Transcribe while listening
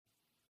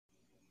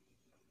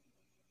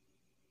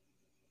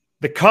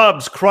The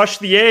Cubs crush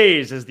the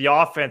A's as the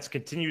offense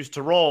continues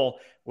to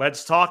roll.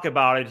 Let's talk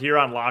about it here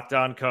on Locked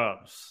On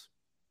Cubs.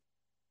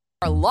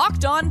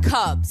 Locked On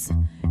Cubs,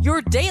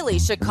 your daily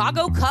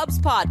Chicago Cubs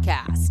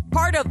podcast.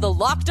 Part of the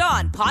Locked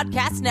On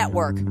Podcast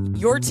Network,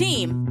 your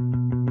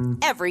team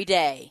every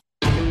day.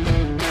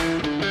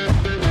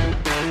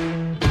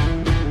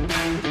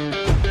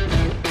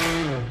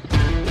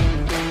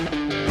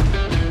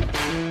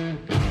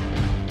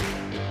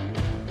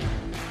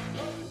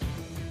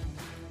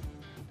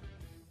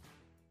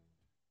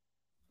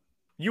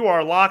 You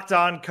are Locked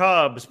On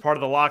Cubs, part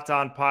of the Locked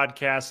On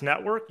Podcast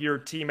Network, your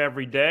team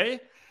every day.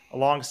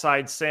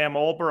 Alongside Sam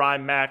Olber,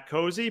 I'm Matt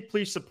Cozy.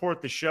 Please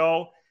support the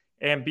show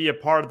and be a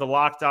part of the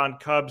Locked On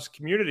Cubs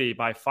community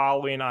by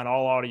following on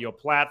all audio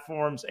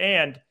platforms.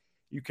 And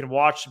you can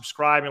watch,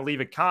 subscribe, and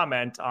leave a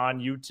comment on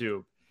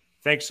YouTube.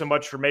 Thanks so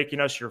much for making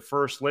us your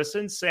first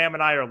listen. Sam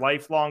and I are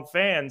lifelong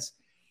fans,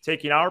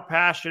 taking our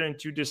passion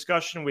into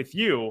discussion with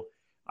you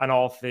on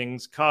all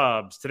things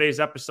Cubs. Today's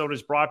episode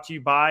is brought to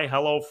you by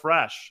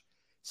HelloFresh.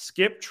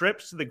 Skip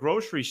trips to the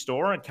grocery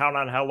store and count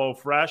on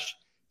HelloFresh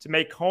to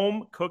make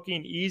home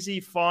cooking easy,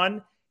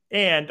 fun,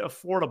 and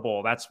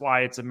affordable. That's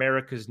why it's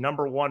America's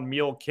 #1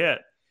 meal kit.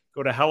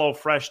 Go to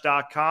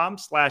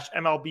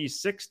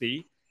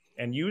HelloFresh.com/MLB60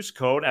 and use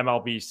code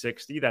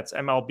MLB60. That's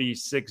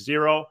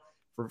MLB60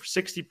 for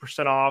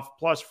 60% off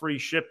plus free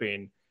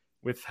shipping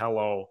with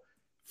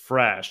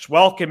HelloFresh.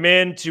 Welcome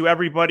in to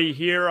everybody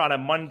here on a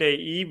Monday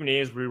evening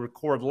as we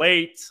record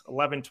late,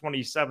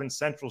 11:27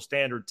 Central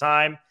Standard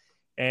Time.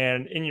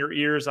 And in your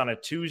ears on a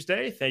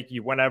Tuesday. Thank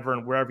you whenever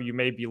and wherever you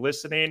may be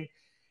listening.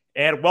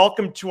 And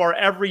welcome to our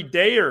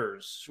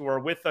everydayers who are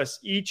with us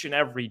each and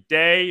every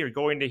day. You're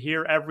going to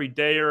hear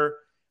everydayer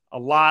a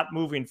lot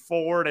moving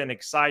forward and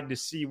excited to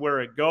see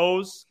where it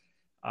goes.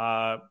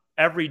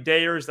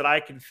 Everydayers that I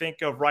can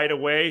think of right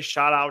away.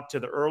 Shout out to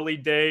the early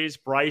days,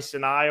 Bryce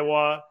in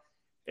Iowa,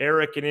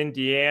 Eric in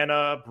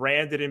Indiana,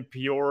 Brandon in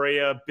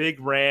Peoria, Big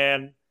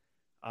Ran,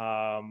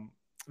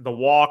 the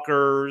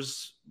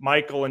Walkers,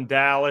 Michael in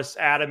Dallas,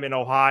 Adam in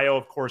Ohio,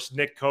 of course,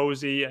 Nick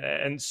Cozy,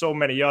 and so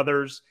many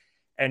others.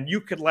 And you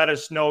could let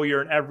us know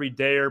you're an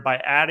everydayer by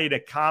adding a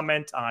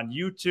comment on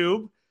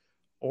YouTube.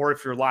 Or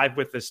if you're live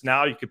with us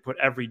now, you could put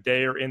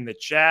everydayer in the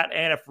chat.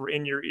 And if we're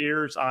in your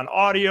ears on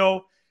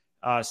audio,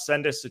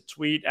 send us a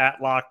tweet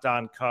at Locked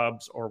On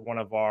Cubs or one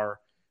of our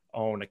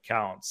own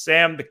accounts.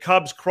 Sam, the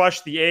Cubs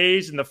crushed the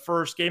A's in the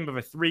first game of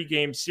a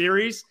 3-game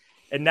series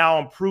and now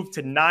improved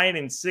to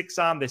 9-6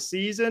 on the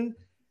season.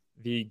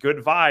 The good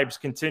vibes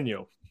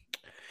continue.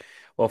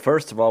 Well,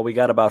 first of all, we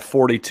got about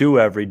 42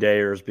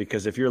 everydayers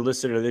because if you're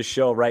listening to this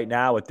show right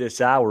now at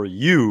this hour,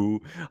 you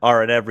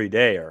are an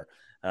everydayer.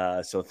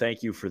 So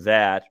thank you for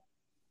that.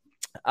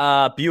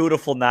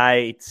 Beautiful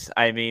night.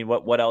 I mean,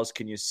 what else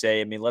can you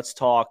say? I mean, let's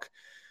talk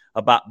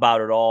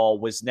about it all.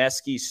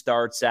 Wisniewski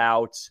starts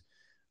out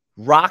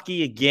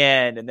rocky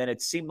again, and then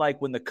it seemed like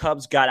when the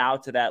Cubs got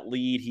out to that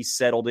lead, he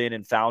settled in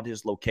and found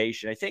his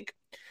location. I think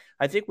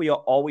we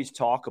always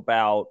talk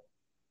about,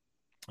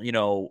 you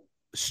know,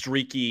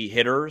 streaky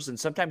hitters, and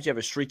sometimes you have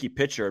a streaky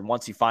pitcher, and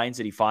once he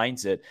finds it, he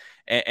finds it.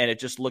 And it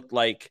just looked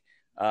like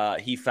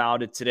he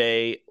found it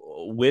today.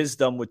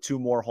 Wisdom with 2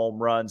 more home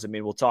runs. I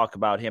mean, we'll talk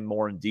about him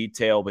more in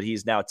detail, but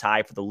he's now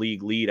tied for the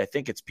league lead. I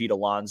think it's Pete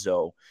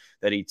Alonso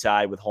that he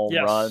tied with home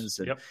runs.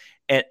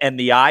 And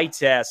the eye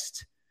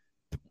test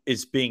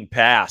is being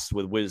passed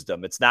with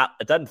Wisdom. It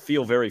doesn't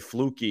feel very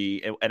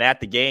fluky. And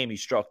at the game, he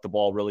struck the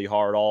ball really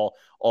hard all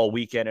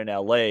weekend in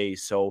LA.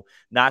 So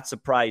not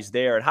surprised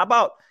there. And how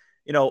about,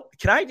 you know,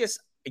 can I just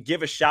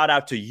give a shout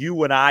out to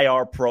you and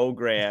our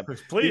program?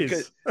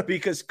 Please.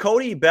 Because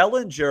Cody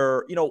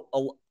Bellinger, you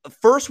know,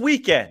 first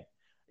weekend,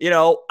 you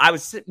know,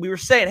 we were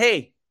saying,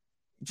 hey,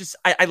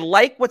 I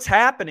like what's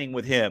happening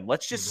with him.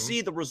 Let's just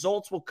see, the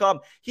results will come.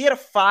 He had a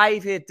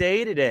 5-hit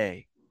day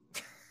today.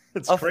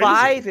 It's a crazy.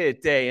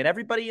 5-hit day. And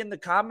everybody in the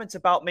comments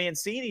about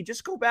Mancini,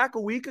 just go back a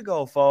week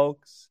ago,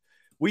 folks.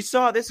 We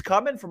saw this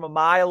coming from a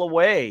mile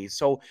away.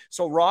 So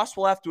Ross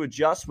will have to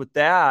adjust with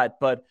that.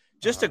 But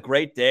just a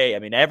great day. I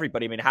mean,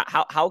 everybody. I mean,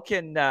 how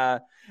can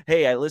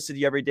hey, I listen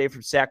to you every day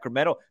from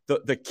Sacramento.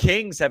 The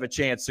Kings have a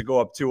chance to go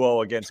up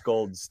 2-0 against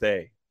Golden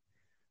State.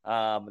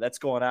 That's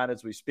going on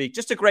as we speak.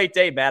 Just a great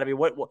day, Matt. I mean,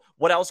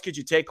 what else could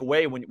you take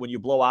away when you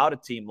blow out a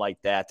team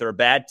like that? They're a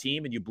bad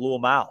team and you blew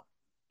them out.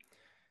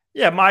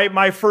 Yeah,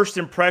 my first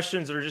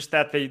impressions are just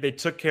that they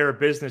took care of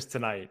business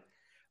tonight.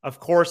 Of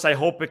course, I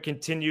hope it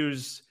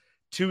continues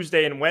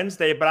Tuesday and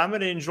Wednesday, but I'm going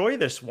to enjoy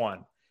this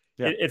one.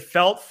 Yeah. It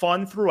felt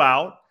fun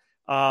throughout.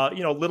 A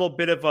little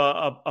bit of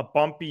a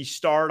bumpy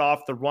start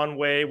off the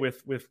runway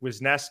with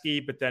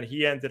Wisniewski, but then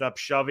he ended up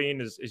shoving,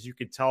 as you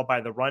could tell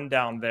by the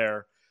rundown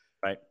there.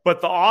 Right.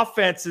 But the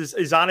offense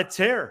is on a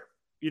tear.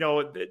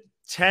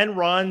 10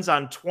 runs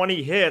on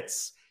 20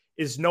 hits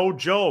is no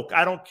joke.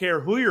 I don't care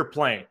who you're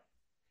playing.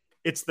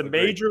 It's the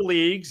major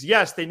leagues.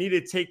 Yes, they need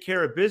to take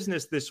care of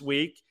business this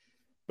week,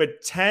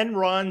 but 10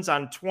 runs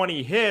on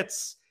 20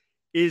 hits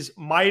is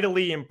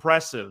mightily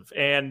impressive.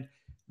 And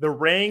the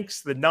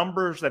ranks, the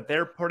numbers that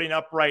they're putting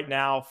up right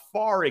now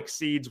far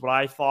exceeds what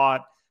I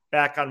thought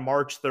back on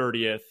March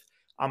 30th.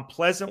 I'm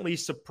pleasantly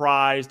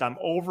surprised. I'm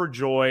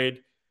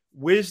overjoyed.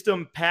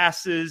 Wisdom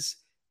passes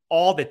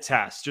all the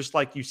tests, just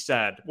like you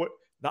said. What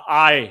the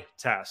eye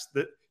test?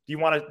 Do you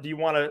want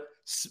to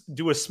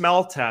do a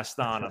smell test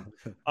on him?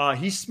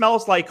 He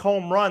smells like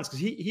home runs because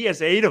he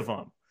has 8 of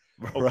them.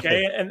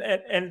 Okay, right.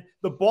 and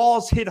the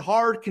balls hit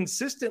hard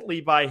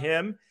consistently by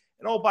him.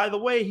 And oh, by the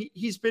way,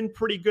 he's been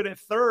pretty good at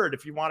third.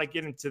 If you want to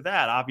get into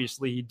that,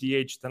 obviously he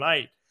DH'd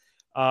tonight.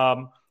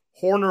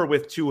 Horner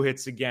with 2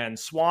 hits again.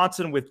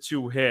 Swanson with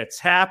 2 hits.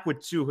 Happ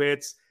with 2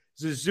 hits.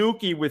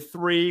 Suzuki with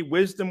 3.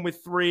 Wisdom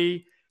with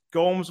 3.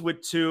 Gomes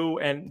with 2.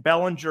 And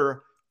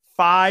Bellinger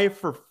 5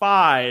 for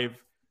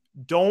 5.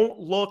 Don't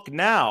look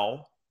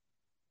now.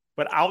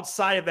 But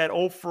outside of that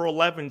 0 for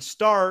 11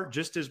 start,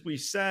 just as we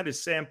said,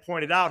 as Sam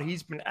pointed out,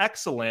 he's been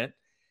excellent.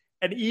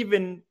 And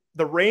even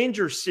the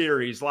Rangers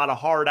series, a lot of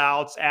hard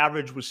outs.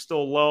 Average was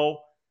still low.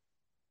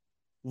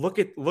 Look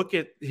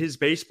at his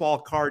baseball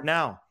card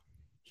now.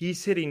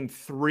 He's hitting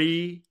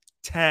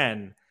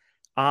 .310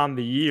 on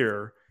the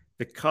year.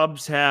 The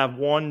Cubs have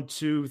 1,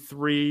 2,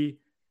 3,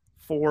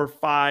 4,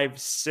 5,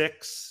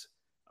 6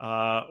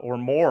 or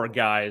more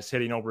guys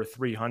hitting over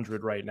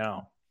 300 right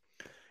now.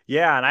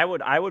 Yeah, and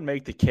I would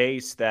make the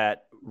case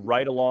that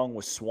right along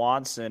with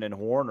Swanson and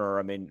Horner,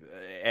 I mean,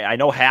 I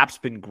know Happ's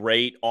been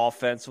great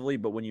offensively,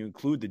 but when you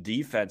include the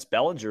defense,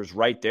 Bellinger's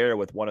right there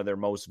with one of their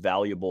most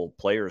valuable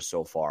players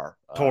so far.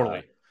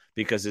 Totally.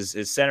 Because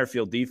his center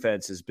field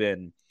defense has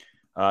been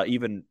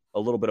even a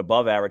little bit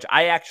above average.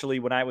 I actually,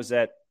 when I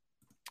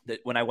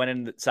went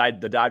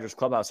inside the Dodgers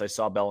clubhouse, I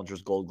saw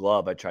Bellinger's Gold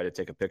Glove. I tried to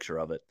take a picture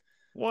of it.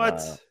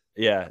 What?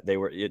 Yeah, they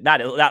were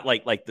not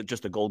like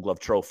just a Gold Glove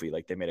trophy.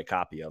 Like they made a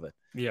copy of it.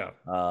 Yeah.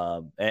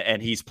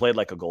 And he's played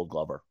like a Gold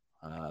Glover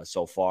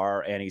so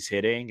far, and he's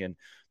hitting, and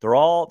they're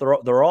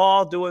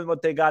all doing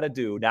what they got to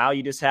do. Now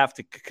you just have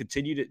to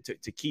continue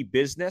to keep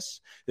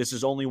business. This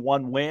is only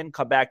 1 win.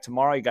 Come back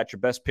tomorrow. You got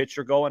your best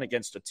pitcher going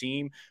against a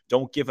team.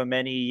 Don't give him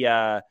any.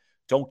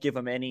 Don't give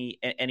him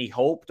any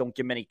hope. Don't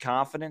give him any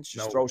confidence.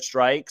 Just throw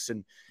strikes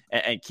and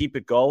keep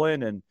it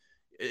going.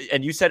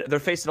 And you said they're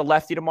facing a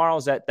lefty tomorrow.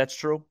 That's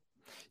true?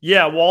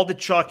 Yeah,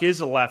 Waldichuk is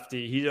a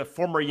lefty. He's a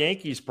former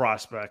Yankees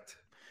prospect.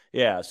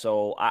 Yeah,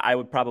 so I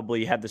would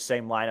probably have the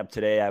same lineup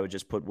today. I would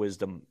just put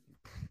Wisdom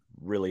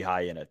really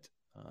high in it.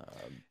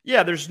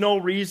 Yeah, there's no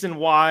reason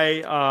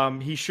why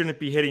he shouldn't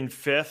be hitting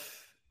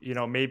 5th. You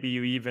know, maybe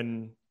you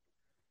even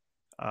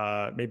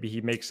maybe he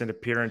makes an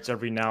appearance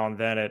every now and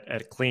then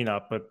at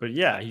cleanup. But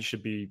yeah, he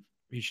should be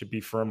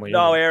firmly.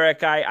 No,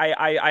 Eric,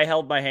 I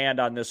held my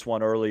hand on this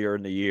one earlier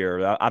in the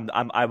year.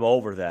 I'm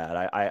over that.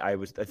 I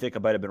think I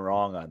might have been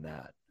wrong on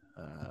that.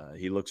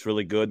 He looks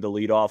really good in the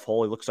leadoff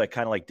hole. He looks like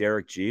kind of like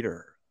Derek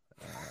Jeter.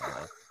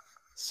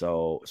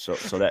 So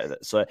to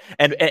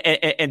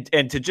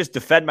just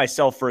defend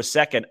myself for a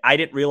second, I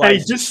didn't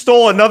realize he just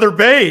stole another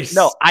base.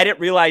 No, I didn't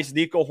realize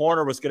Nico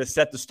Horner was going to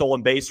set the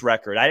stolen base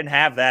record. I didn't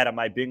have that on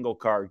my bingo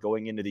card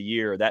going into the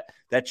year.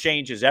 That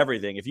changes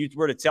everything. If you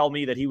were to tell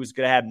me that he was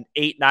going to have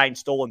 8-9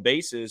 stolen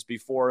bases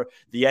before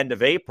the end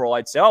of April,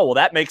 I'd say, oh, well,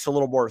 that makes a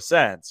little more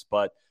sense.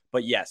 But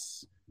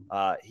yes,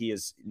 he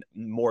is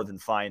more than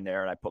fine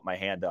there, and I put my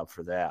hand up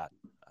for that.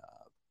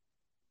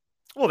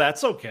 Well,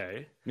 that's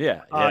okay.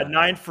 Yeah.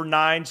 9 for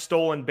 9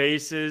 stolen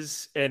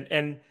bases,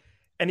 and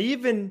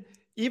even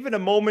a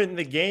moment in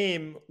the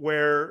game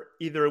where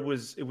either it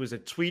was a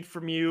tweet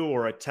from you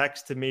or a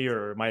text to me,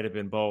 or it might have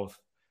been both.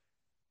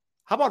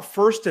 How about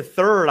first to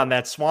third on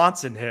that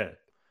Swanson hit?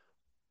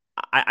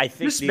 I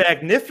think just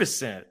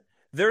magnificent.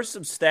 There's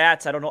some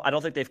stats. I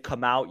don't think they've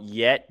come out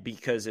yet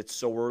because it's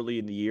so early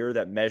in the year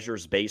that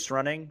measures base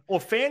running. Well,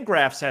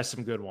 Fangraphs has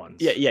some good ones.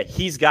 Yeah.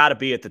 He's got to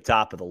be at the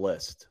top of the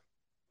list.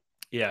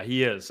 Yeah,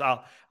 he is.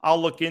 I'll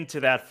look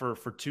into that for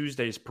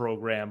Tuesday's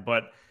program,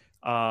 but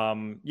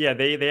yeah,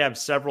 they have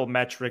several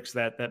metrics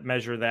that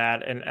measure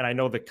that, and I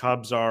know the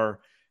Cubs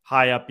are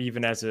high up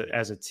even as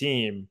a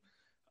team.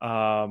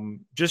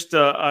 Just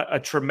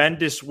a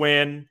tremendous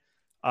win.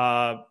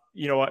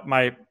 You know what,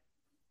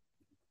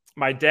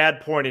 my dad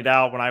pointed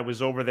out when I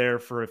was over there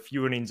for a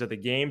few innings of the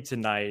game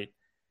tonight,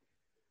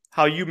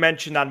 how you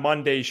mentioned on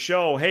Monday's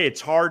show, hey,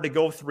 it's hard to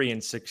go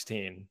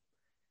 3-16.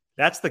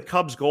 That's the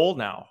Cubs' goal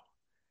now.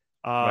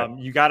 Right.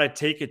 You got to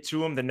take it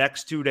to them the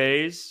next 2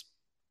 days.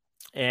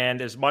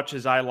 And as much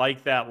as I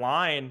like that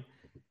line,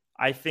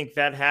 I think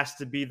that has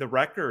to be the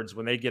records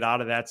when they get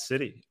out of that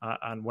city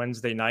on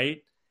Wednesday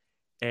night.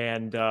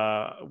 And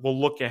we'll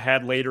look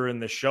ahead later in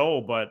the show,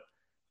 but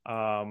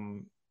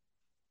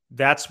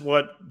that's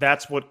what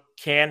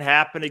can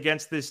happen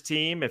against this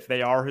team if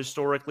they are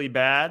historically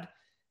bad.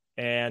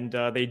 And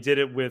they did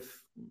it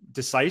with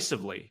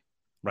decisively,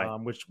 right?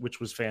 Which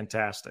was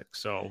fantastic.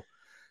 So.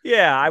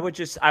 Yeah, I would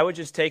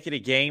just take it a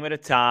game at a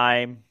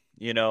time.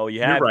 You know,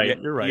 you're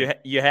right.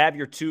 You have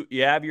your two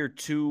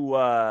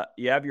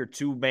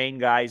main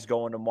guys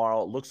going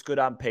tomorrow. It looks good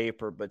on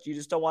paper, but you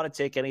just don't want to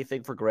take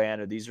anything for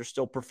granted. These are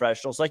still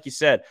professionals, like you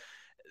said.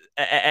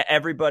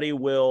 Everybody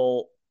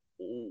will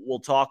we'll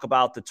talk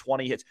about the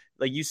 20 hits.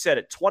 Like you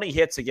said, 20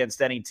 hits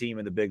against any team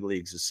in the big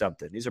leagues is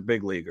something. These are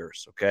big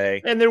leaguers,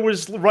 okay? And there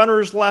was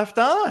runners left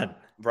on.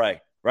 Right.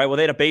 Well,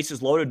 they had a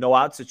bases loaded, no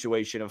out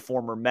situation. And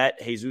former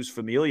Met Jesus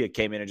Familia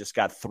came in and just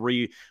got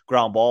 3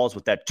 ground balls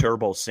with that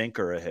turbo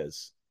sinker of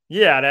his.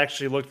 Yeah, it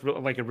actually looked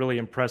like a really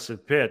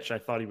impressive pitch. I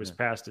thought he was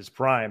past his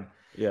prime.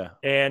 Yeah.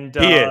 And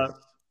he is.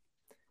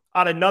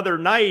 On another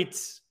night,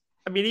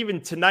 I mean,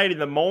 even tonight in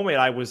the moment,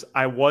 I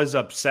was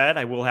upset.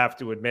 I will have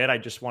to admit, I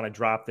just want to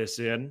drop this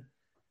in.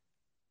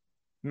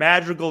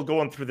 Madrigal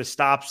going through the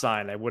stop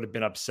sign, I would have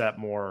been upset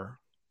more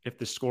if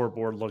the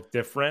scoreboard looked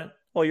different.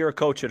 Well, you're a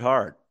coach at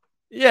heart.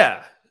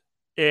 Yeah.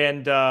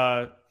 And,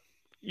 I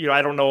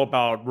don't know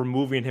about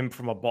removing him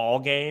from a ball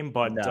game,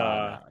 but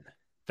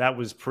that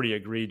was pretty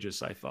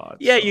egregious, I thought.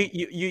 Yeah, so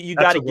you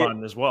got to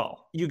run as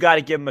well. You got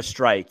to give him a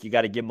strike. You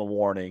got to give him a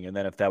warning. And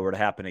then if that were to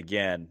happen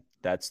again,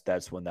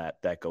 that's when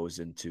that goes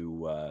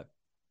into a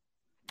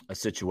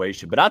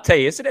situation. But I'll tell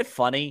you, isn't it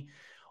funny?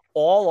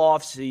 All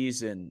off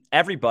season,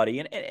 everybody,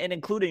 and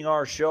including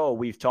our show,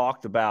 we've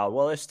talked about,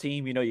 well, this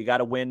team, you got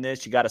to win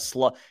this. You got to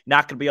slug.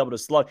 Not going to be able to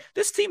slug.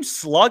 This team's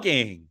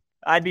slugging.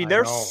 I mean,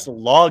 they're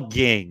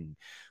slugging.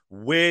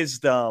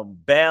 Wisdom,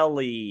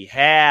 Belly,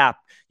 Hap.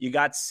 You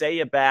got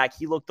Saya back.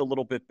 He looked a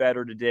little bit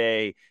better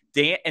today.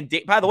 Dan,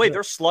 by the way,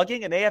 they're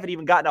slugging, and they haven't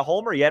even gotten a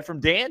homer yet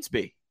from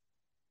Dansby.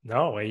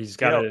 No, he's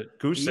got a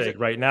goose egg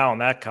right now in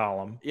that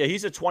column. Yeah,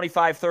 he's a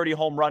 25-30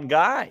 home run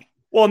guy.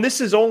 Well, and this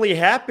has only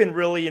happened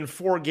really in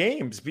 4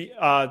 games.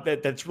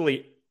 That's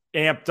really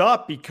amped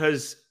up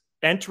because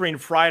entering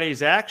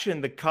Friday's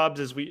action, the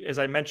Cubs, as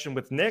I mentioned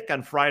with Nick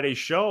on Friday's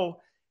show,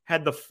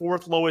 had the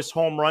 4th lowest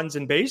home runs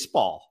in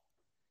baseball.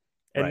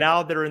 And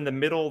now they're in the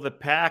middle of the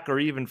pack or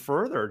even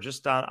further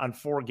just on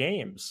 4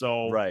 games.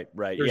 So right.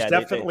 There's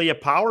definitely a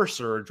power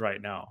surge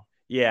right now.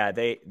 Yeah,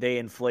 they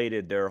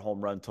inflated their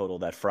home run total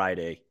that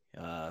Friday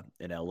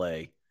in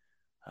LA.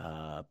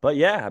 But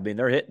yeah, I mean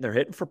they're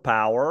hitting for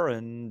power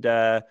and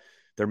they're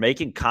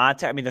making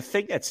contact. I mean, the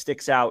thing that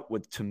sticks out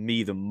to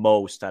me the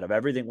most out of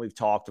everything we've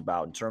talked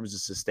about in terms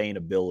of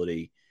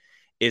sustainability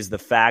is the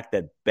fact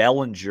that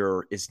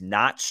Bellinger is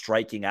not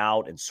striking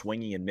out and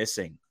swinging and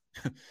missing.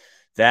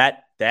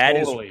 That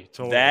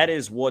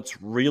is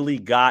what's really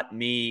got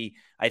me.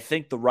 I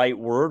think the right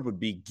word would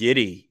be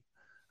giddy.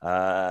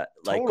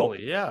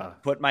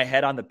 Put my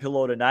head on the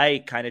pillow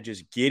tonight, kind of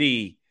just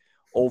giddy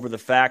over the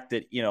fact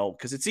that,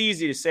 because it's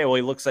easy to say, well,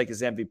 he looks like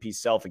his MVP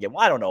self again.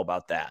 Well, I don't know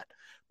about that.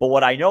 But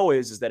what I know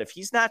is that if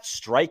he's not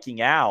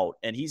striking out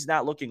and he's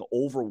not looking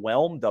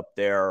overwhelmed up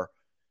there,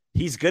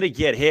 he's going to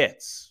get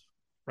hits.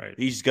 Right.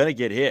 He's going to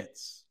get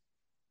hits.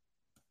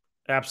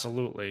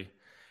 Absolutely.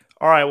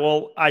 All right.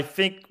 Well, I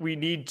think we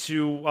need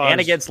to and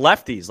against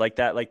lefties, like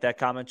that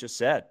comment just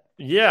said.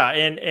 Yeah,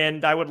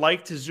 and I would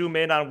like to zoom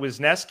in on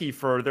Wisniewski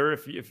further,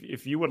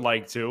 if you would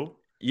like to.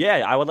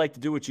 Yeah, I would like to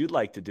do what you'd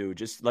like to do.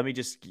 Just let me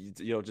just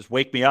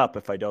wake me up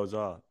if I doze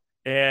off.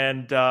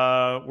 And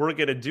we're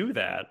gonna do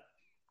that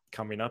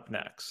coming up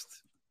next.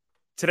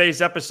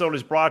 Today's episode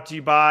is brought to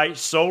you by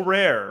So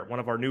Rare, one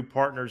of our new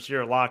partners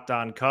here at Locked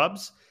On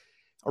Cubs.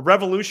 A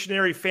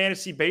revolutionary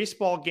fantasy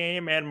baseball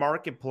game and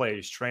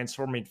marketplace,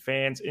 transforming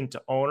fans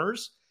into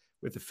owners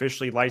with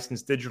officially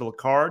licensed digital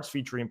cards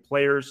featuring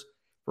players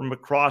from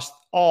across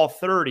all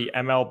 30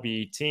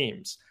 MLB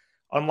teams.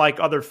 Unlike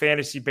other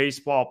fantasy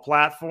baseball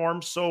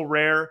platforms, So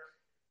Rare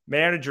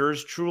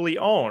managers truly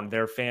own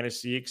their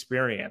fantasy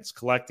experience,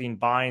 collecting,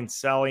 buying,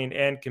 selling,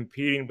 and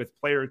competing with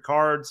player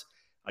cards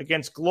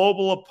against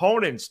global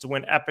opponents to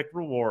win epic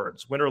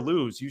rewards. Win or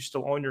lose, you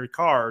still own your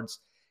cards,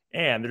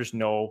 and there's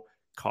no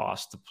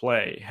cost to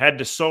play. Head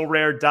to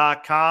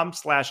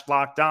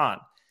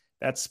sorare.com/lockedon.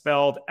 That's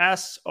spelled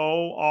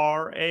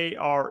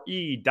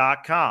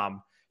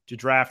SORARE.com to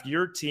draft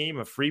your team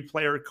a free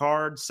player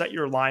card, set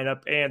your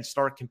lineup, and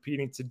start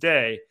competing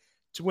today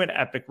to win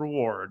epic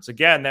rewards.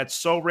 Again, that's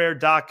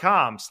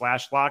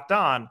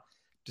sorare.com/lockedon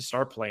to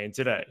start playing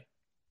today.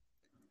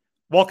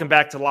 Welcome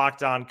back to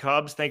Locked On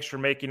Cubs. Thanks for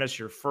making us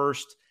your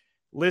first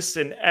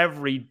listen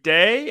every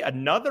day.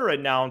 Another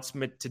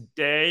announcement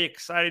today.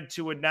 Excited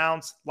to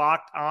announce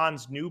Locked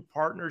On's new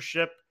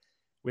partnership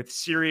with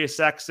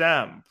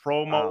SiriusXM.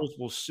 Promos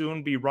will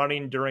soon be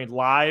running during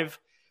live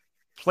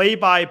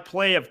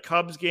play-by-play of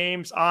Cubs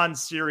games on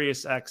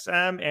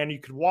SiriusXM, and you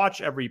can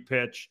watch every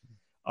pitch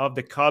of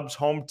the Cubs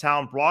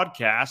hometown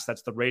broadcast.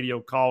 That's the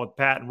radio call with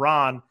Pat and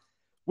Ron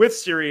with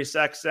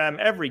SiriusXM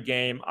every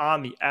game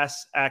on the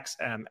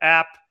SXM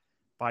app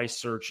by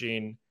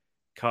searching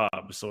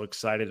Cubs. So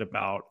excited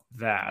about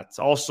that.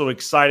 Also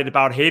excited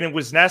about Hayden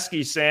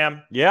Wisniewski,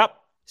 Sam. Yep.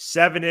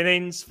 7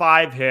 innings,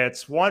 5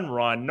 hits, 1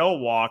 run, no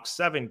walks,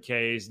 7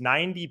 Ks,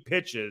 90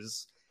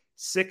 pitches.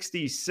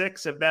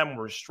 66 of them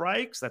were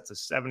strikes. That's a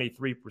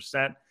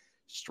 73%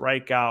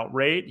 strikeout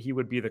rate. He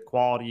would be the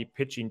quality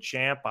pitching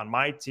champ on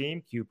my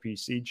team,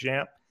 QPC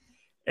champ.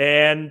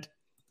 And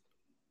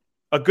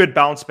a good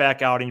bounce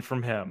back outing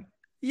from him.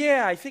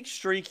 Yeah, I think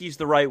streaky's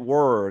the right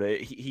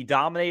word. He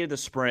dominated the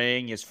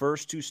spring. His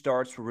first two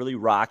starts were really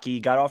rocky. He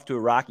got off to a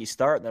rocky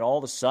start, and then all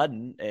of a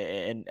sudden,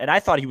 and I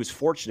thought he was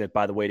fortunate,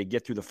 by the way, to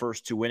get through the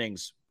first two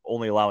innings,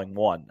 only allowing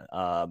one.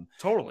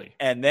 Totally.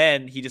 And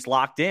then he just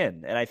locked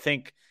in. And I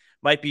think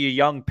might be a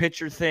young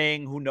pitcher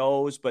thing. Who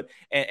knows? But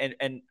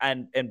and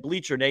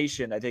Bleacher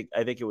Nation, I think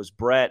it was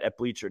Brett at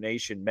Bleacher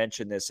Nation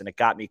mentioned this, and it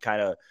got me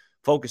kind of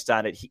focused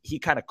on it. He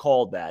kind of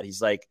called that.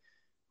 He's like,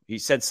 he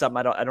said something,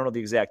 I don't know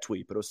the exact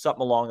tweet, but it was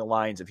something along the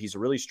lines of he's a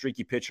really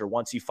streaky pitcher.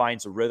 Once he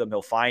finds a rhythm,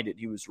 he'll find it.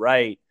 He was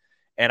right.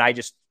 And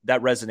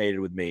that resonated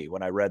with me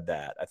when I read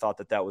that. I thought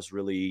that was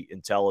really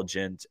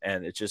intelligent.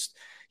 And it just,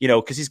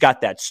 because he's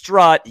got that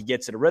strut, he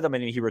gets in a rhythm,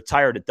 and he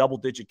retired at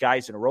double-digit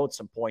guys in a row at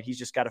some point. He's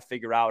just got to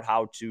figure out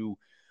how to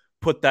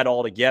put that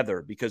all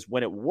together, because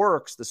when it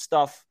works, the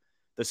stuff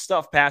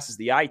passes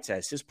the eye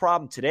test. His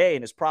problem today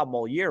and his problem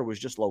all year was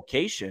just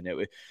location.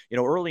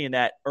 Early in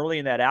that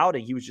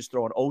outing, he was just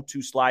throwing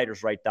 0-2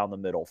 sliders right down the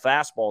middle,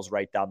 fastballs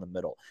right down the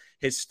middle.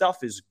 His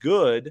stuff is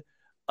good,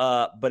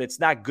 but it's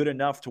not good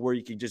enough to where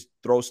you can just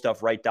throw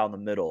stuff right down the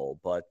middle.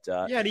 But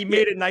and he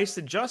made a nice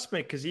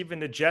adjustment, because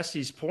even to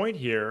Jesse's point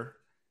here,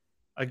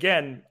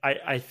 again,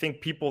 I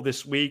think people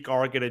this week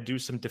are going to do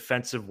some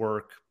defensive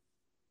work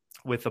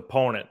with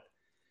opponent.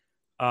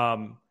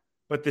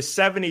 But the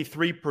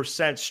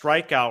 73%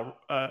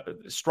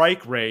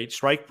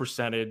 strike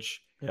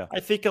percentage, I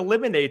think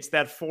eliminates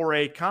that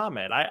 4A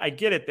comment. I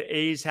get it. The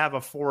A's have a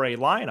 4A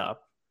lineup,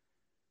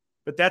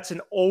 but that's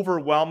an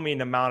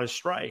overwhelming amount of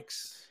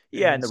strikes.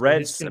 Yeah, and the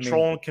Reds, his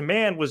control and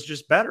command was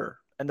just better.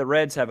 And the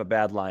Reds have a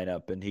bad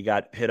lineup, and he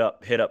got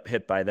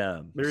hit by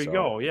them. There you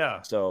go.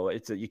 Yeah. So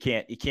you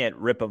can't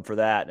rip him for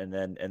that, and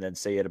then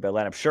say he had a bad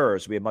lineup. Sure,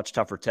 it's gonna be a much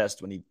tougher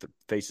test when he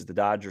faces the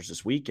Dodgers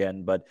this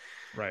weekend. But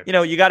right,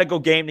 you got to go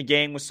game to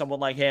game with someone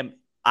like him.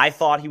 I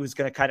thought he was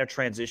going to kind of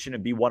transition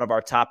and be one of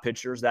our top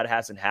pitchers. That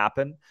hasn't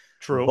happened.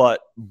 True.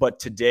 But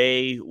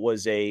today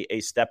was a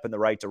step in the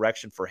right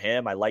direction for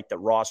him. I like that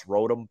Ross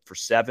rode him for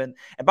 7.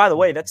 And by the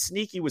way, that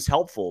sneaky was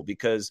helpful,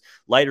 because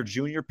Leiter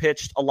Jr.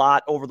 pitched a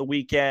lot over the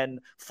weekend.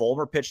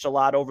 Fulmer pitched a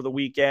lot over the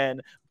weekend.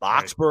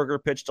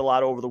 Boxberger pitched a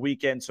lot over the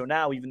weekend. So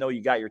now, even though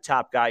you got your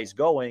top guys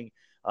going,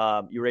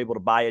 you're able to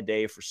buy a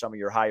day for some of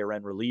your higher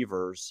end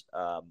relievers,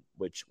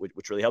 which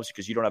really helps you,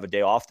 because you don't have a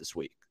day off this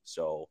week.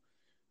 So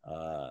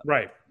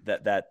right,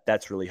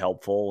 that's really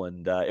helpful.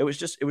 And it was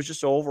just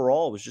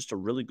overall, it was just a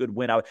really good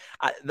win.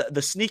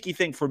 The sneaky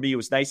thing for me, it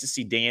was nice to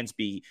see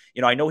Dansby.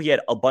 I know he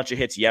had a bunch of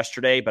hits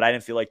yesterday, but I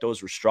didn't feel like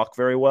those were struck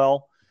very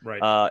well.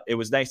 Right. It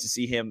was nice to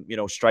see him,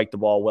 strike the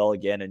ball well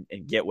again,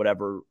 and get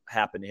whatever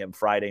happened to him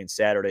Friday and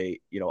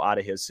Saturday, out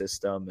of his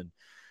system. And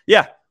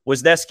yeah,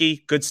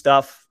 Wisniewski, good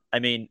stuff. I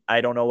mean,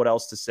 I don't know what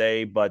else to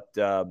say, but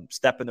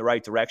step in the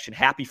right direction.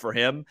 Happy for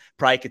him.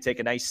 Probably could take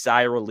a nice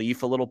sigh of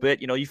relief a little bit.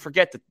 You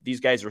forget that these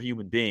guys are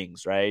human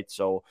beings, right?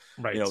 So,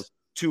 right,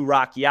 2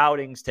 rocky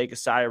outings, take a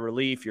sigh of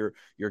relief.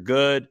 You're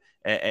good,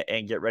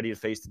 and get ready to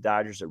face the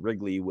Dodgers at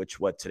Wrigley, which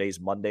today's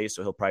Monday,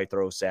 so he'll probably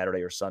throw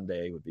Saturday or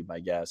Sunday would be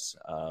my guess.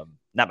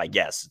 Not my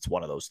guess. It's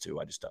one of those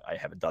two. I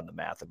haven't done the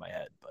math in my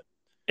head, but.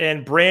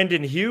 And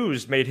Brandon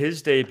Hughes made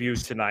his debut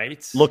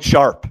tonight. Looked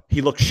sharp.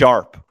 He looked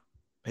sharp.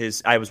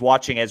 I was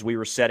watching as we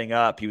were setting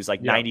up. He was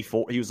like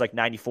 94. He was like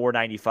 94,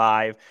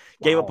 95.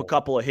 Gave up a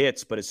couple of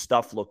hits, but his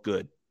stuff looked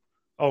good.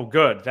 Oh,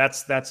 good.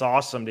 That's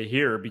awesome to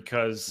hear,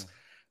 because,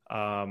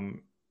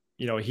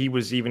 he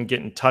was even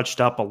getting touched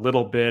up a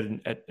little bit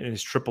in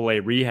his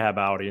AAA rehab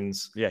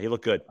outings. Yeah, he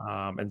looked good.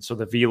 And so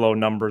the velo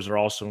numbers are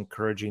also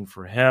encouraging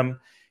for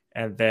him.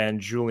 And then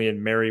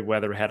Julian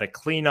Merriweather had a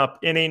cleanup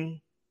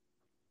inning.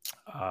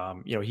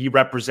 He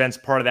represents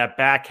part of that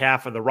back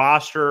half of the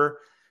roster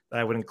that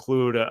I would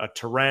include a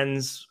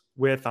Terens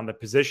with on the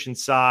position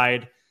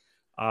side.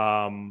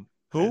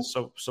 Who?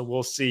 So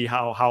we'll see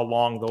how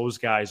long those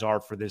guys are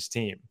for this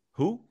team.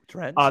 Who?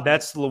 Terens?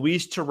 That's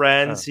Luis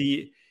Terens.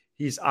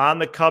 He's on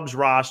the Cubs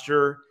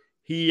roster.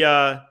 He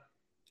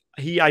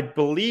I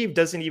believe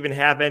doesn't even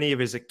have any of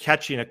his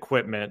catching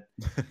equipment,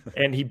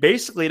 and he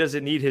basically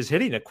doesn't need his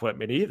hitting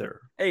equipment either.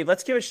 Hey,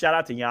 let's give a shout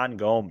out to Yan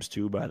Gomes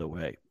too, by the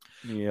way.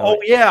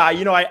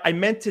 I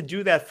meant to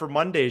do that for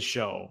Monday's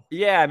show.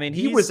 Yeah, I mean,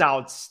 he was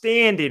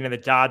outstanding in the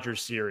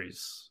Dodgers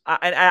series.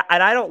 And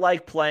I don't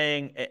like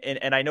playing,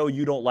 and I know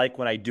you don't like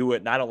when I do it,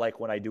 and I don't like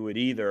when I do it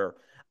either.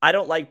 I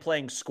don't like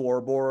playing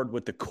scoreboard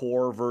with the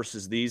core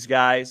versus these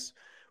guys,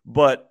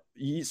 but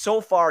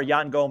so far,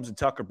 Yan Gomes and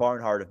Tucker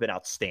Barnhart have been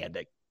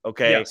outstanding.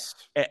 Okay, yes.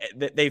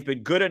 They've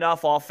been good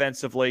enough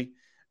offensively.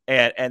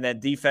 And then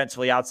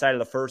defensively, outside of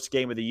the first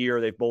game of the year,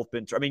 they've both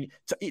been. I mean,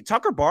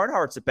 Tucker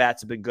Barnhart's at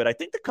bats have been good. I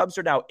think the Cubs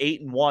are now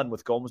 8-1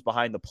 with Gomes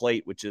behind the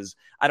plate, which is,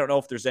 I don't know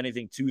if there's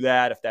anything to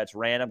that, if that's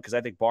random, because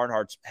I think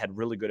Barnhart's had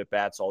really good at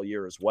bats all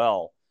year as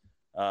well.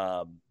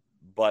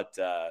 But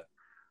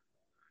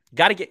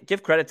got to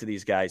give credit to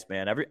these guys,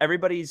 man.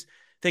 Everybody,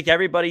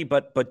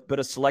 but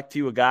a select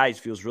few of guys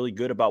feels really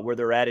good about where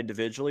they're at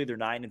individually. They're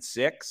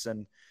 9-6,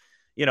 and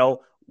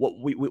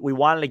we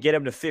wanted to get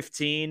him to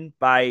 15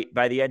 by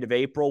the end of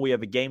April. We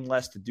have a game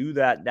less to do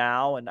that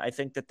now, and I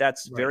think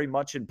that's very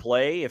much in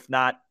play, if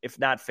not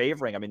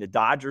favoring. I mean, the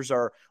Dodgers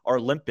are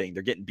limping.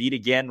 They're getting beat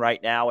again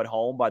right now at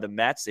home by the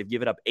Mets. They've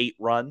given up 8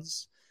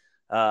 runs,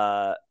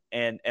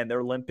 and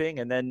they're limping.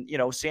 And then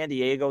San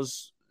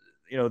Diego's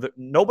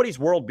nobody's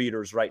world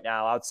beaters right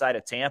now outside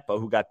of Tampa,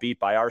 who got beat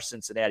by our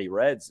Cincinnati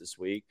Reds this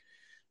week.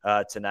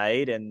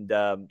 Tonight. And,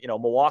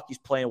 Milwaukee's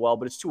playing well,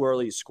 but it's too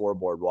early to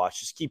scoreboard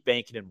watch. Just keep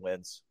banking in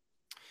wins.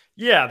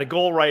 Yeah, the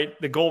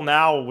goal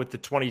now with the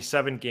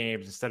 27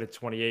 games instead of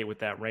 28 with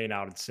that rain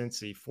out in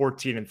Cincy,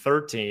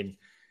 14-13,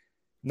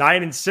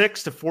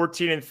 9-6 to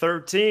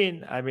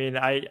 14-13. I mean,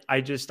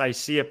 I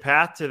see a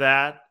path to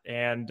that.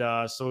 And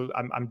so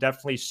I'm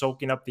definitely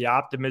soaking up the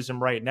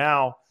optimism right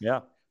now.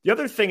 Yeah. The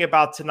other thing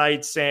about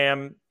tonight,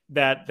 Sam,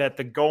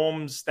 that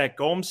Gomes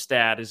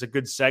stat is a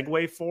good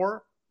segue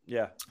for.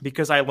 Yeah,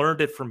 because I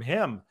learned it from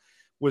him,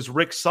 was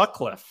Rick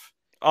Sutcliffe.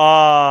 He's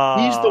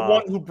the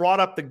one who brought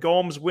up the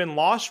Gomes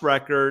win-loss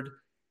record.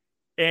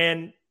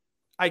 And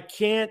I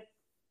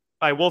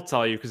will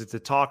tell you because it's a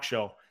talk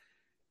show.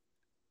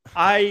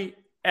 I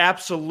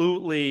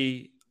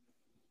absolutely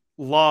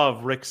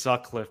love Rick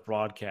Sutcliffe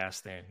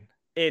broadcasting.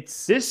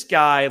 This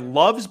guy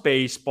loves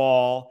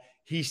baseball.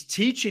 He's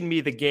teaching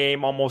me the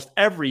game almost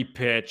every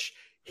pitch.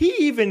 He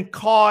even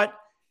caught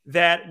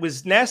that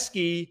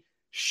Wisniewski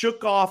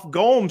shook off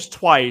Gomes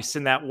twice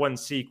in that one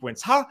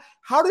sequence. How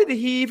did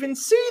he even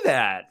see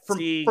that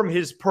from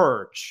his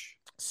perch?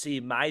 See,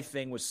 my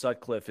thing with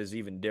Sutcliffe is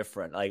even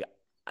different. And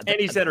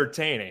he's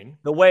entertaining.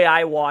 The way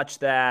I watch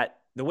the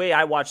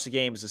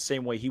game is the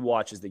same way he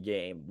watches the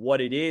game.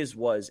 What it is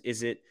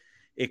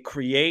it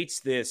creates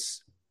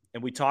this,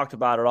 and we talked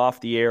about it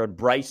off the air, and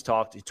Bryce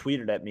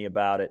tweeted at me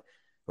about it,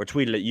 or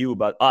tweeted at you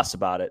about us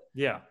about it.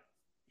 Yeah.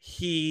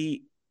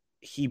 He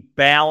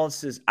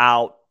balances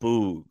out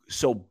Boog.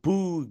 So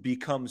Boog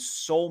becomes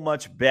so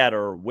much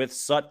better with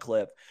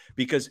Sutcliffe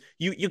because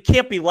you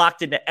can't be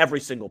locked into every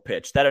single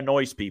pitch. That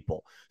annoys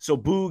people. So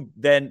Boog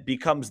then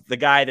becomes the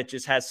guy that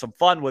just has some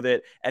fun with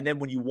it. And then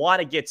when you want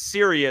to get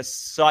serious,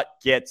 Sut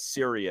gets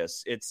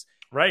serious. It's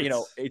right.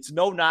 It's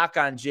no knock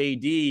on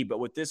JD, but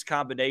with this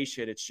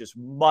combination, it's just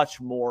much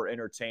more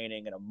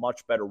entertaining and a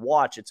much better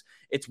watch.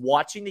 It's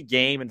watching the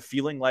game and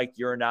feeling like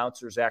your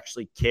announcers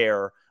actually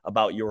care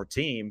about your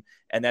team.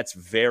 And that's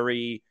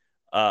very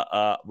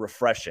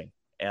refreshing.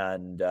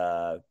 And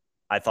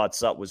I thought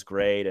Sut was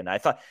great. And I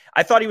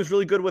thought he was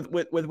really good with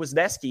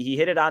Wisniewski. He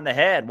hit it on the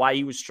head, why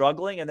he was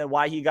struggling and then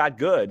why he got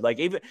good. Like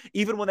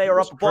even when they were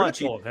up a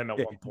bunch, of him at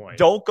one point.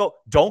 Don't go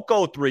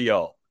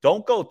 3-0.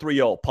 Don't go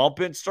 3-0. Pump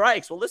in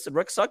strikes. Well, listen,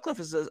 Rick Sutcliffe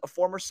is a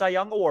former Cy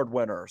Young Award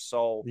winner.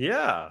 So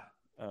yeah.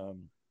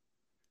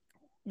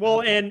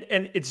 Well, and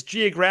it's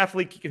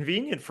geographically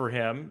convenient for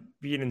him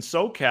being in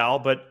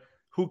SoCal, but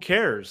who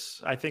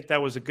cares? I think that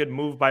was a good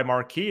move by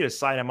Marquee to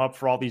sign him up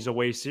for all these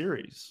away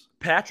series.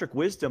 Patrick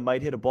Wisdom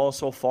might hit a ball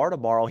so far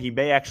tomorrow, he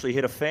may actually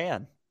hit a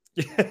fan.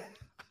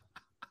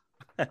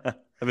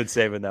 I've been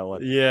saving that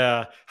one.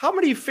 Yeah. How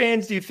many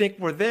fans do you think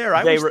were there?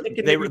 I was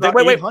thinking they were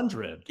about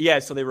 800. Yeah,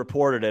 so they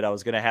reported it. I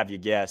was going to have you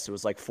guess. It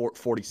was like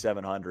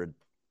 4,700.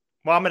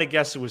 Well, I'm going to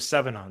guess it was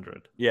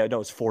 700. Yeah,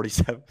 no, it's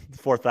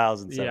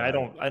 4,000. Yeah, I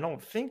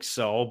don't think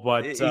so,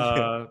 but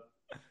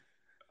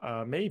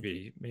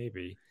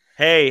maybe.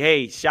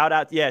 Hey, shout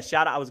out. Yeah,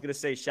 shout out. I was going to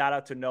say shout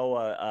out to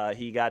Noah.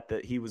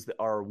 He was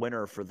our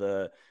winner for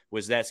the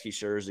Wisniewski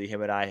jersey.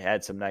 Him and I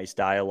had some nice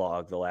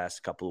dialogue the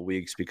last couple of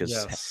weeks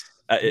because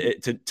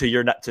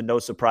to no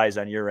surprise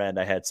on your end,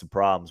 I had some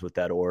problems with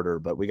that order,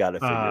 but we got to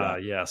figure it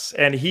out. Yes.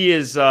 And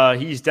he's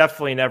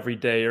definitely an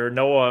everydayer.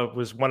 Noah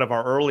was one of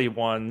our early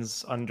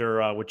ones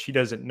under which he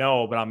doesn't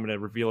know, but I'm going to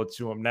reveal it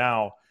to him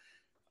now.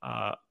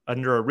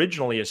 Under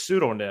originally a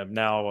pseudonym,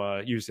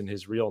 now using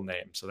his real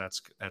name. So that's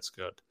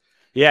good.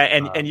 Yeah,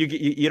 and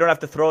you don't have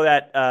to throw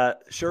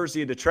that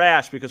jersey in the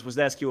trash because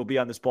Wisniewski will be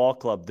on this ball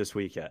club this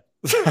weekend.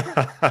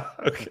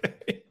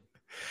 Okay.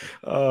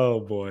 Oh,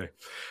 boy.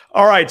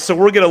 All right, so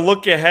we're going to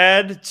look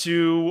ahead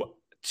to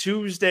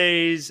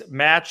Tuesday's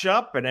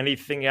matchup and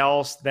anything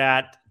else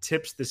that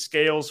tips the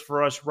scales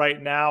for us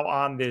right now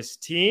on this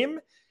team,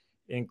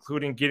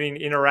 including getting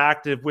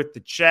interactive with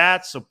the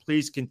chat. So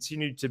please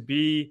continue to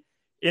be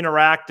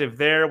interactive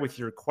there with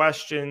your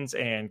questions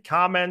and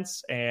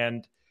comments,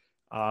 and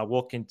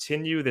we'll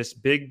continue this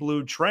big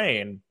blue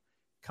train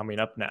coming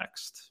up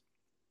next.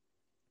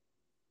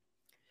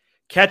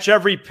 Catch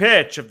every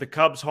pitch of the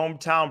Cubs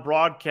hometown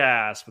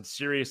broadcast with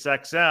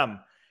SiriusXM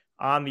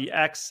on the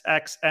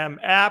XXM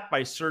app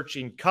by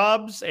searching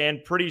Cubs,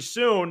 and pretty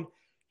soon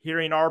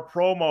hearing our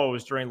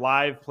promos during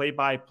live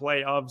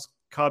play-by-play of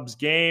Cubs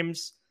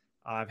games.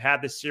 I've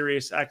had the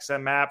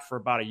SiriusXM app for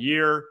about a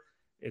year.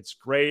 It's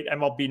great.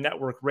 MLB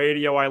Network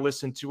Radio I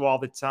listen to all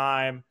the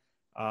time.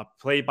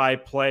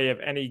 Play-by-play of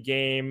any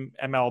game,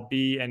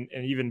 MLB, and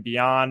even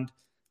beyond,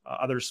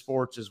 other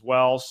sports as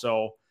well.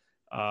 So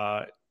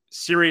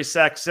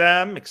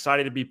SiriusXM,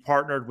 excited to be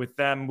partnered with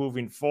them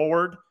moving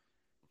forward.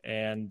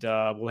 And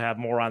we'll have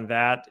more on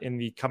that in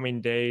the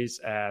coming days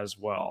as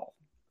well.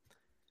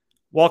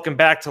 Welcome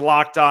back to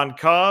Locked On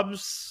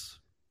Cubs.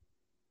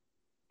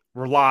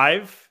 We're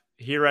live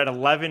here at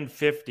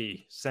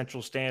 11:50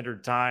 Central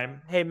Standard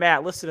Time. Hey,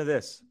 Matt, listen to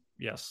this.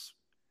 Yes.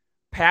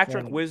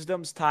 Patrick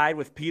Wisdom's tied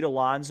with Pete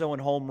Alonso in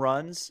home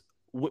runs.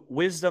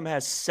 Wisdom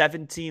has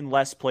 17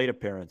 less plate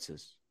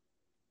appearances.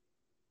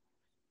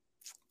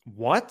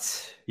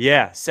 What?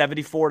 Yeah,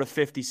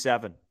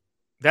 74-57.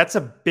 That's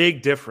a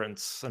big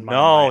difference. In my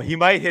No, mind. he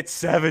might hit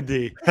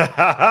 70.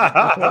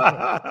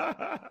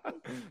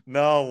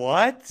 No,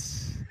 what?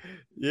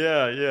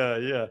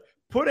 Yeah.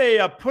 Put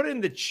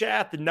in the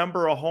chat the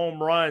number of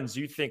home runs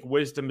you think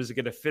Wisdom is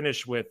going to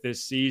finish with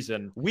this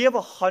season. We have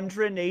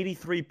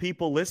 183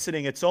 people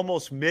listening. It's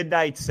almost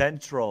midnight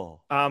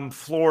central. I'm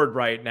floored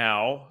right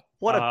now.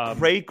 What a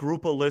great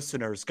group of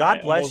listeners.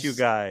 God bless you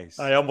guys.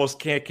 I almost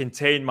can't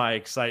contain my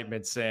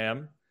excitement,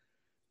 Sam.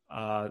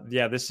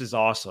 Yeah, this is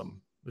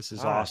awesome. This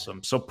is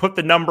awesome. So put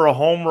the number of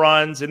home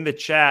runs in the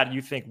chat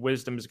you think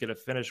Wisdom is going to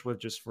finish with,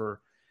 just for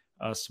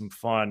some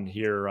fun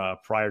here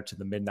prior to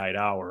the midnight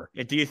hour.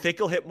 And do you think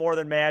he'll hit more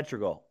than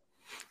Madrigal?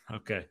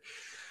 Okay.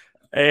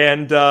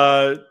 And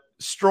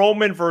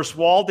Stroman versus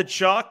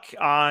Waldichuk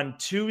on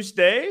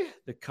Tuesday.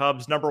 The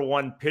Cubs' number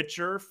one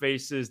pitcher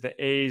faces the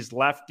A's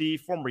lefty,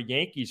 former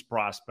Yankees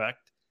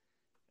prospect,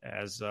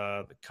 as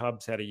the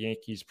Cubs had a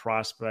Yankees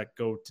prospect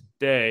go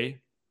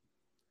today.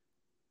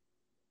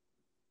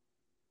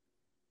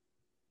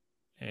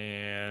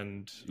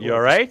 And you all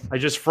right? I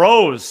just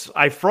froze.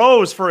 I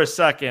froze for a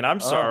second.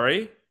 I'm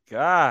sorry.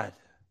 God.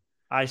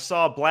 I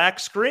saw a black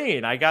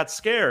screen. I got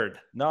scared.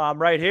 No,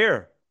 I'm right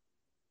here.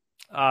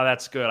 Oh,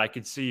 that's good. I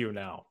can see you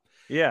now.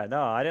 Yeah,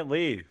 no, I didn't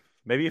leave.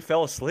 Maybe you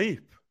fell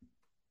asleep.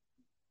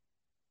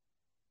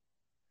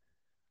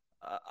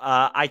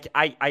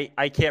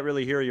 I can't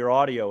really hear your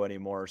audio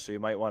anymore, so you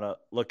might want to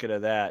look into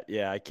that.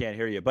 Yeah, I can't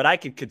hear you, but I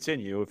could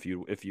continue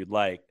if you'd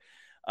like.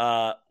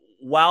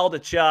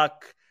 Waldichuk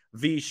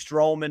v.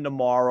 Stroman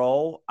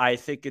tomorrow. I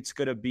think it's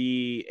going to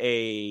be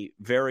a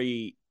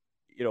very,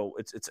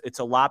 it's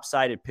a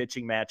lopsided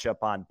pitching matchup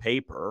on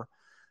paper.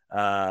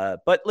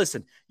 But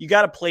listen, you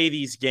got to play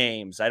these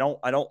games. I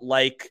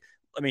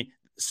mean,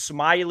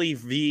 Smiley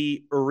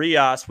v.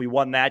 Urias, we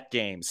won that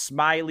game.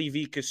 Smiley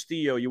v.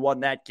 Castillo, you won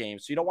that game.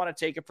 So you don't want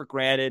to take it for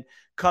granted.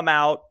 Come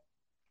out,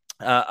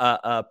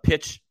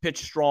 pitch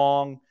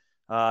strong,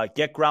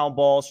 get ground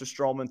balls for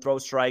Stroman, throw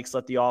strikes,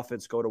 let the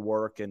offense go to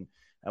work, and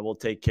we'll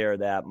take care of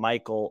that.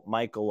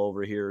 Michael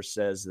over here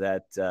says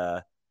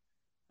that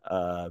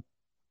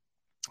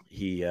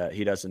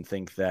he doesn't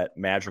think that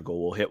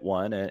Madrigal will hit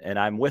one, and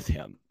I'm with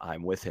him.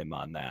 I'm with him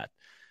on that.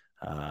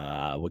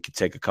 We could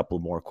take a couple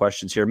more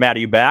questions here. Matt, are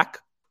you back?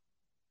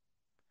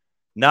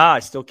 Nah, I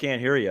still can't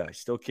hear you. Let's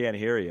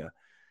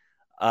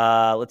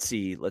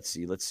see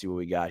what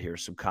we got here.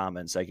 Some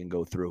comments I can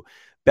go through.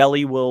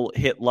 Belly will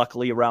hit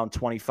luckily around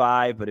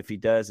 25, but if he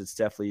does, it's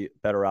definitely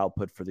better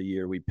output for the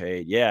year we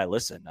paid. Yeah,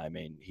 listen, I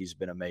mean, he's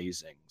been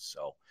amazing.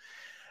 So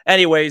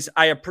anyways,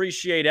 I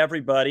appreciate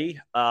everybody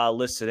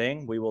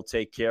listening. We will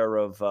take care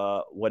of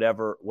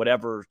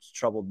whatever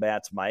troubled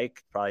Matt's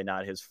mic. Probably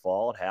not his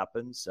fault. It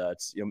happens.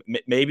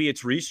 Maybe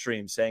it's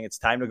Restream saying it's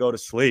time to go to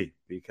sleep,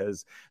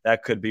 because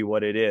that could be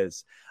what it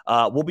is.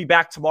 We'll be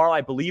back tomorrow.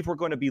 I believe we're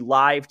going to be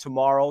live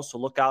tomorrow, so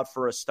look out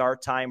for a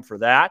start time for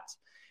that.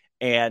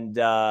 And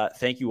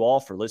thank you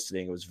all for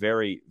listening. It was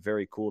very,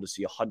 very cool to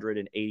see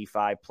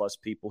 185 plus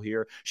people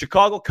here.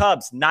 Chicago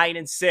Cubs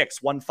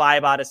 9-6, won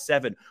 5 out of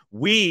 7.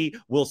 We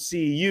will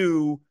see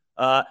you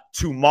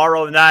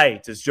tomorrow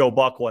night, as Joe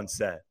Buck once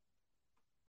said.